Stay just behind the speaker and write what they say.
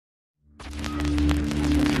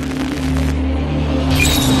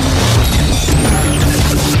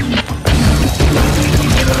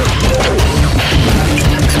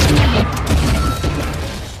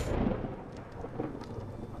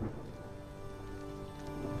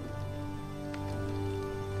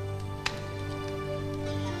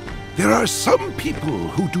There are some people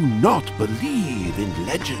who do not believe in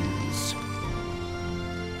legends.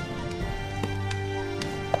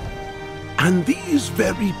 And these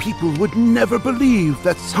very people would never believe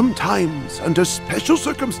that sometimes, under special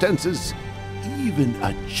circumstances, even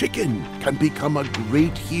a chicken can become a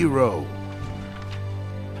great hero.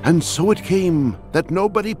 And so it came that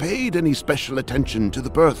nobody paid any special attention to the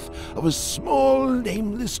birth of a small,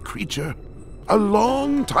 nameless creature a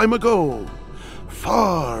long time ago,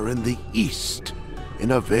 far in the east,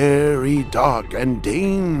 in a very dark and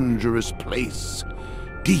dangerous place,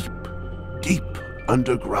 deep, deep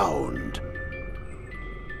underground.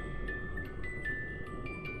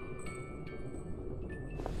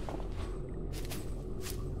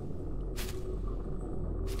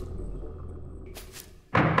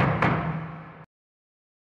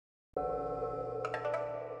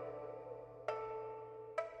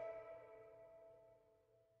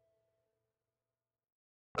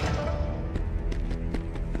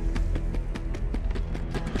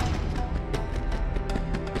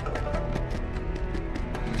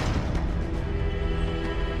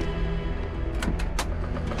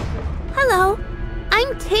 Hello,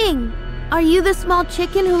 I'm Ting. Are you the small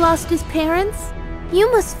chicken who lost his parents? You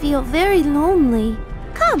must feel very lonely.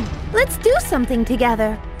 Come, let's do something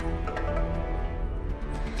together.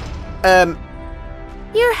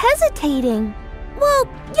 You're hesitating. Well,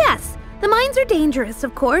 yes, the mines are dangerous,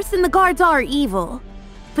 of course, and the guards are evil.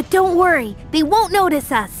 But don't worry, they won't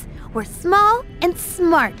notice us. We're small and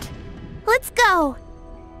smart. Let's go.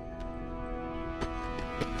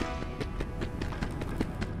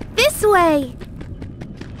 This way!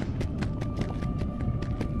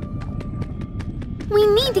 We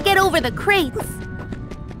need to get over the crates.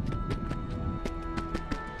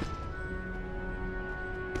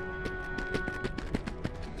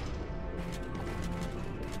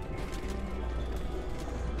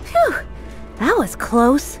 Phew! That was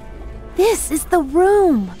close. This is the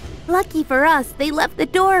room. Lucky for us, they left the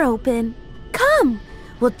door open. Come,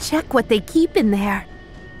 we'll check what they keep in there.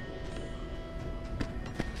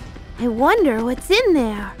 I wonder what's in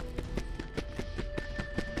there.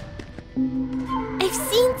 I've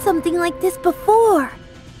seen something like this before.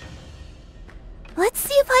 Let's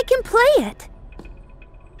see if I can play it.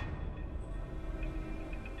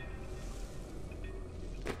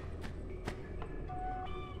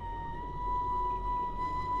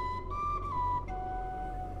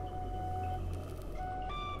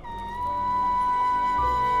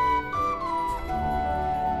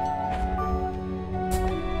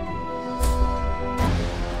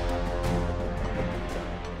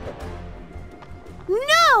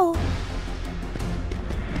 No!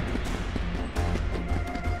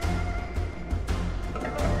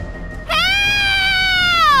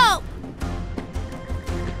 Help!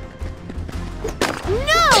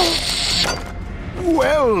 No!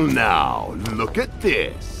 Well now, look at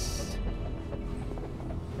this.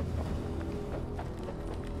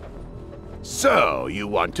 So, you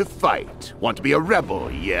want to fight? Want to be a rebel,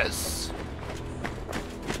 yes?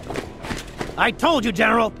 I told you,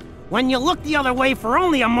 General. When you look the other way for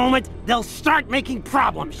only a moment, they'll start making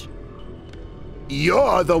problems.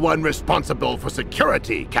 You're the one responsible for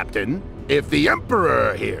security, Captain. If the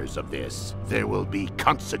Emperor hears of this, there will be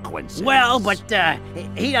consequences. Well, but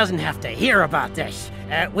he doesn't have to hear about this.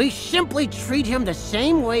 We simply treat him the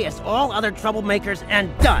same way as all other troublemakers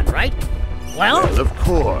and done, right? Well, of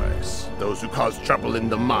course. Those who cause trouble in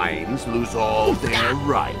the mines lose all their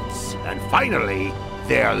rights. And finally,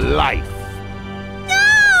 their life.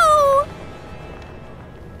 No!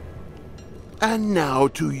 And now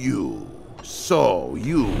to you. So,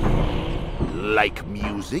 you like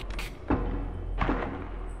music?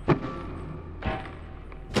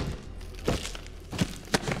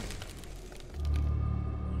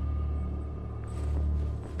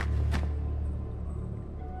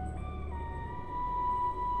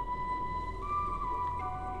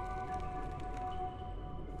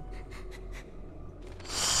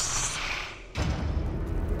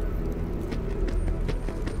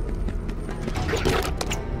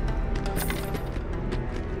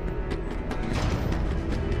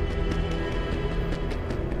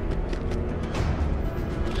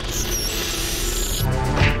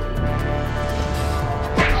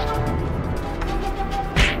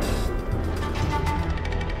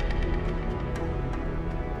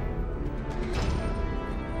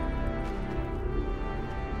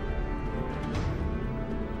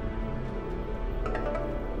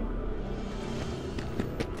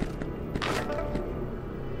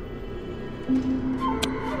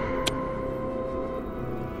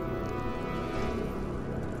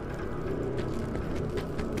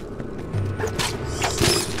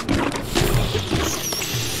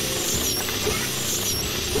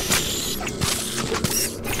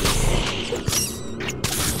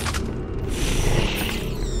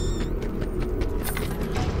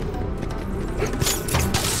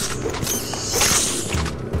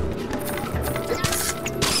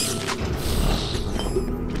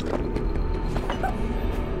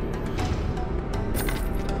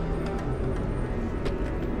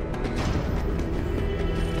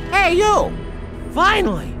 Hey, you!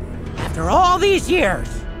 Finally! After all these years!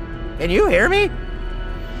 Can you hear me?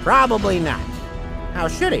 Probably not. How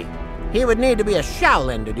should he? He would need to be a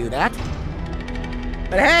Shaolin to do that.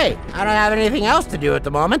 But hey, I don't have anything else to do at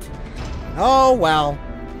the moment. Oh well.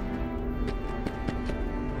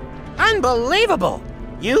 Unbelievable!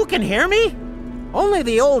 You can hear me? Only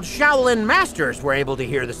the old Shaolin masters were able to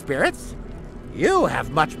hear the spirits. You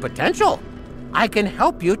have much potential. I can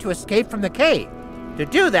help you to escape from the cave. To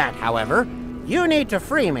do that, however, you need to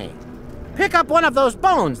free me. Pick up one of those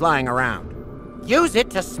bones lying around. Use it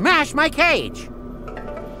to smash my cage.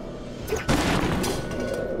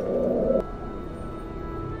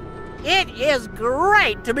 It is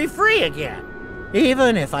great to be free again,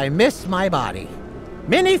 even if I miss my body.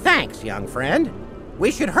 Many thanks, young friend. We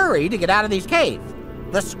should hurry to get out of these caves.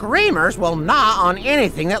 The screamers will gnaw on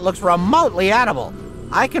anything that looks remotely edible.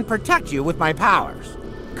 I can protect you with my powers.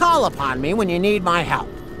 Call upon me when you need my help.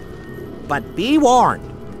 But be warned,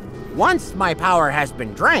 once my power has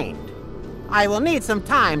been drained, I will need some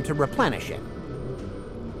time to replenish it.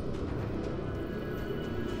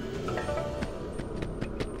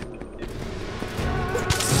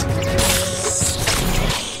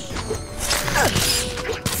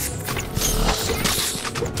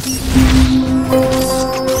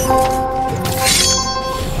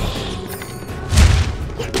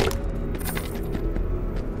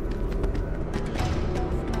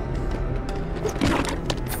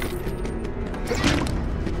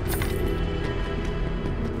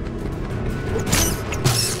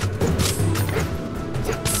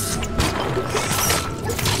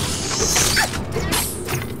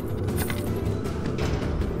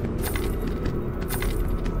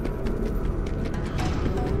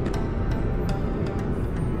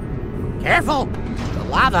 Careful! The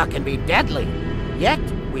lava can be deadly. Yet,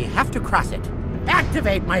 we have to cross it.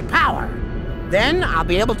 Activate my power. Then I'll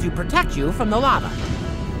be able to protect you from the lava.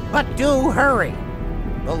 But do hurry.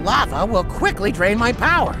 The lava will quickly drain my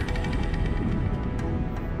power.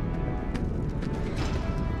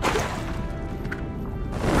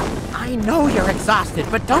 I know you're exhausted,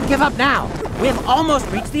 but don't give up now. We've almost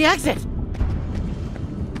reached the exit.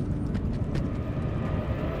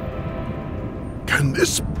 Can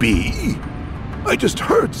this be? I just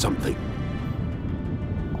heard something.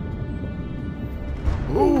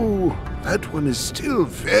 Oh, that one is still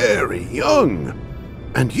very young.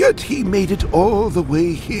 And yet he made it all the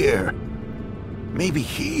way here. Maybe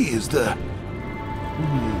he is the...